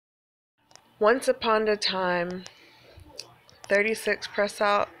Once upon a time, 36 press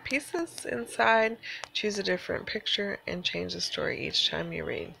out pieces inside. Choose a different picture and change the story each time you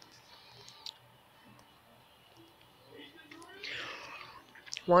read.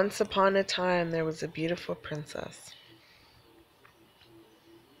 Once upon a time, there was a beautiful princess.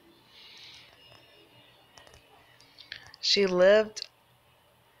 She lived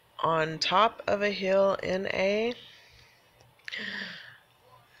on top of a hill in a...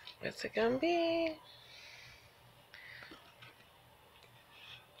 What's it gonna be?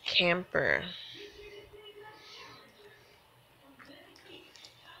 Camper.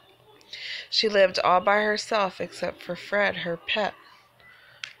 She lived all by herself except for Fred, her pet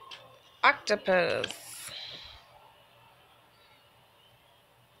octopus.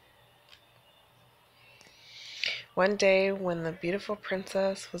 One day, when the beautiful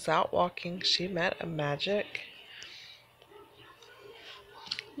princess was out walking, she met a magic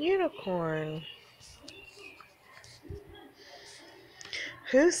unicorn.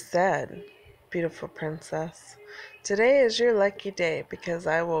 Who said, beautiful princess, today is your lucky day because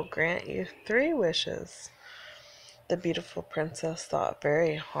I will grant you 3 wishes? The beautiful princess thought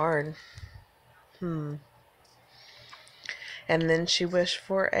very hard. And then she wished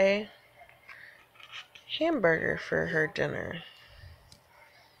for a hamburger for her dinner.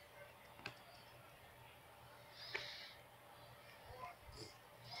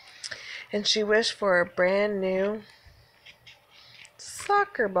 And she wished for a brand new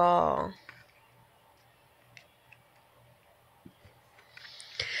soccer ball.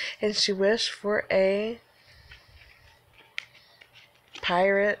 And she wished for a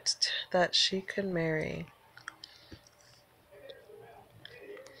pirate that she could marry.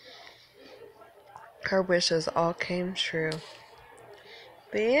 Her wishes all came true.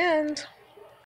 The end.